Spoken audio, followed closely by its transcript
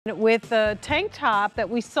With the tank top that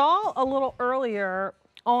we saw a little earlier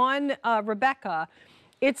on Rebecca.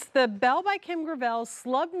 It's the Belle by Kim Gravel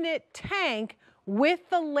Slub Knit tank with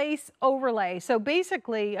the lace overlay. So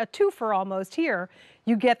basically a twofer almost here.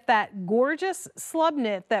 You get that gorgeous slub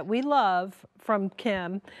knit that we love from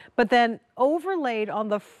Kim, but then overlaid on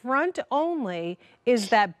the front only is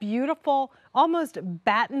that beautiful, almost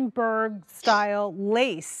Battenberg style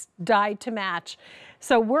lace dyed to match.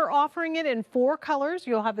 So we're offering it in 4 colors.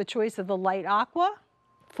 You'll have the choice of the light aqua,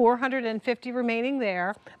 450 remaining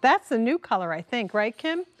there. That's the new color, I think, right,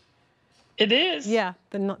 Kim? It is. Yeah,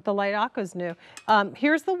 the light aqua is new.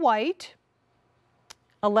 Here's the white,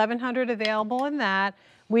 1,100 available in that.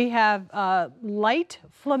 We have light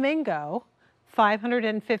flamingo,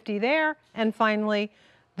 550 there. And finally,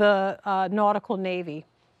 the nautical navy.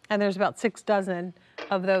 And there's about 6 dozen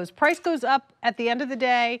of those. Price goes up at the end of the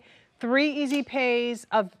day. 3 easy pays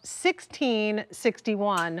of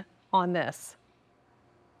 $16.61 on this.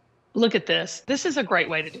 Look at this. This is a great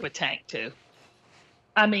way to do a tank too.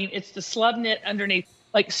 I mean, it's the slub knit underneath.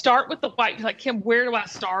 Like, start with the white. Like, Kim, where do I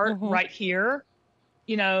start? Right here,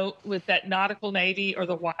 you know, with that nautical navy or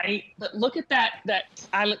the white. But look at that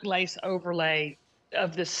eyelet lace overlay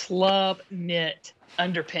of the slub knit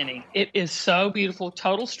underpinning. It is so beautiful,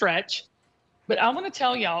 total stretch. But I want to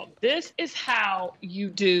tell y'all, this is how you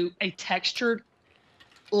do a textured,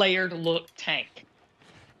 layered look tank.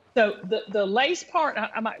 So the lace part,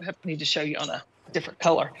 I might need to show you on a different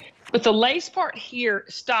color, but the lace part here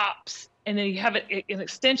stops, and then you have an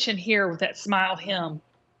extension here with that smile hem.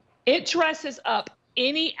 It dresses up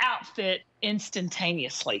any outfit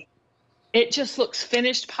instantaneously. It just looks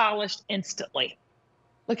finished, polished instantly.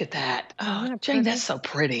 Look at that. Oh, Jane, that's so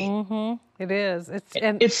pretty. It is. It's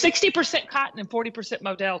 60% cotton and 40%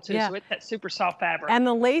 modal too, so it's that super soft fabric. And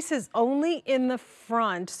the lace is only in the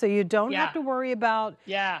front, so you don't have to worry about,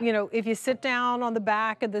 you know, if you sit down on the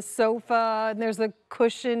back of the sofa and there's a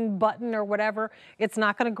cushion button or whatever, it's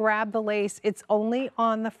not going to grab the lace. It's only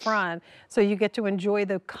on the front, so you get to enjoy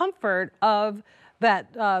the comfort of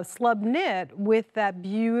that slub knit with that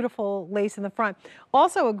beautiful lace in the front.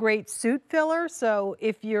 Also a great suit filler, so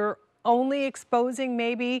if you're only exposing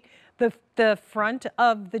maybe the front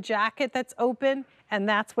of the jacket that's open and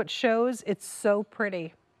that's what shows, it's so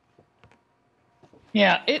pretty.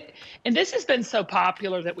 Yeah, and this has been so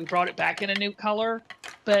popular that we brought it back in a new color,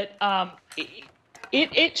 but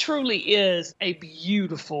it truly is a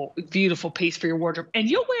beautiful, beautiful piece for your wardrobe. And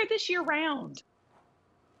you'll wear this year round.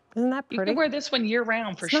 Isn't that pretty? You can wear this one year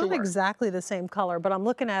round for sure. It's not exactly the same color, but I'm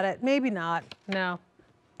looking at it. Maybe not. No.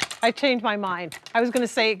 I changed my mind. I was going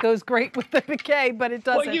to say it goes great with the piqué, but it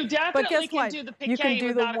doesn't. Well, you definitely can do the piqué. You can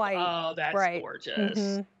do the white. Oh, that's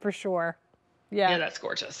gorgeous. For sure. Yeah, that's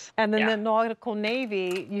gorgeous. And then the nautical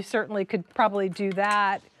navy, you certainly could probably do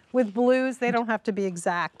that. With blues, they don't have to be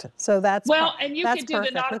exact. So that's and you can do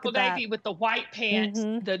the nautical navy with the white pants,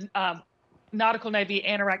 the nautical navy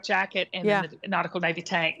anorak jacket, and then the nautical navy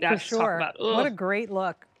tank. That's for sure. What a great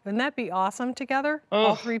look. Wouldn't that be awesome together?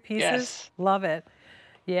 All 3 pieces. Yes. Love it.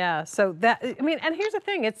 Yeah, so that, I mean, and here's the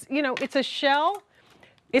thing, it's, you know, it's a shell,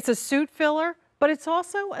 it's a suit filler, but it's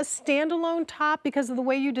also a standalone top because of the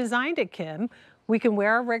way you designed it, Kim. We can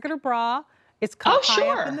wear a regular bra. It's cut high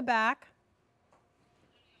up in the back.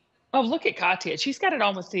 Oh, look at Katya. She's got it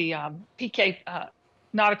on with the PK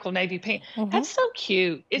nautical navy pant. That's so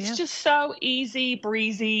cute. It's just so easy,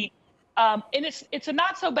 breezy. And it's a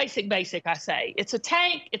not so basic, I say. It's a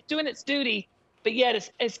tank, it's doing its duty, but yet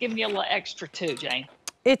it's giving you a little extra too, Jane.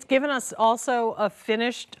 It's given us also a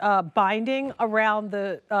finished binding around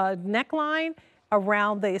the neckline,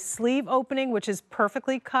 around the sleeve opening, which is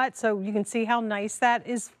perfectly cut. So you can see how nice that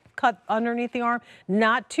is cut underneath the arm.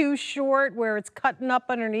 Not too short where it's cutting up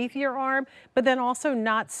underneath your arm, but then also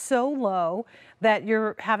not so low that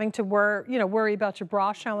you're having to worry about your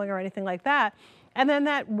bra showing or anything like that. And then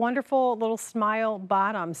that wonderful little smile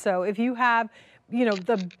bottom. So if you have, you know,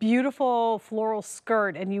 the beautiful floral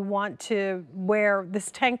skirt and you want to wear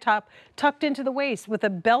this tank top tucked into the waist with a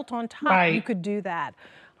belt on top, you could do that.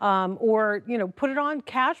 Or, you know, put it on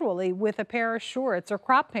casually with a pair of shorts or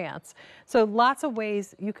crop pants. So lots of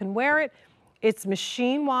ways you can wear it. It's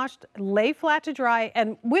machine washed, lay flat to dry.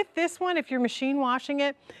 And with this one, if you're machine washing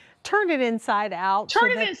it, turn it inside out.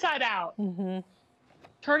 Turn it inside out.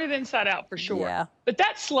 Turn it inside out for sure. Yeah. But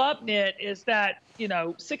that slub knit is that, you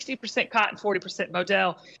know, 60% cotton, 40%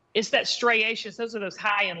 modal. It's that striations. Those are those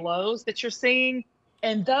high and lows that you're seeing.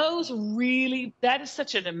 And those really, that is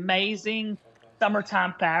such an amazing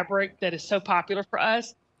summertime fabric that is so popular for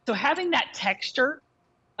us. So having that texture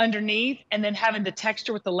underneath and then having the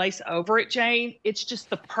texture with the lace over it, Jane, it's just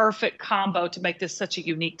the perfect combo to make this such a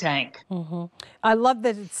unique tank. I love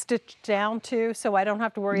that it's stitched down too, so I don't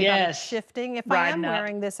have to worry about it shifting. If I am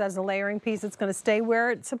wearing this as a layering piece, it's going to stay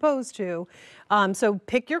where it's supposed to. So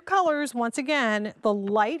pick your colors once again, the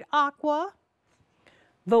light aqua,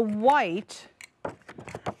 the white,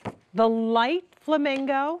 the light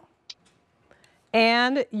flamingo,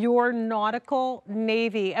 and your nautical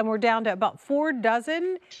navy. And we're down to about 4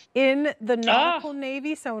 dozen in the nautical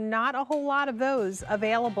navy, so not a whole lot of those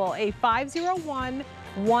available. A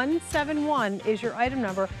 501171 is your item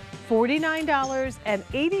number,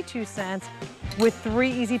 $49.82 with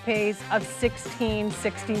 3 easy pays of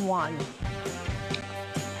 $16.61.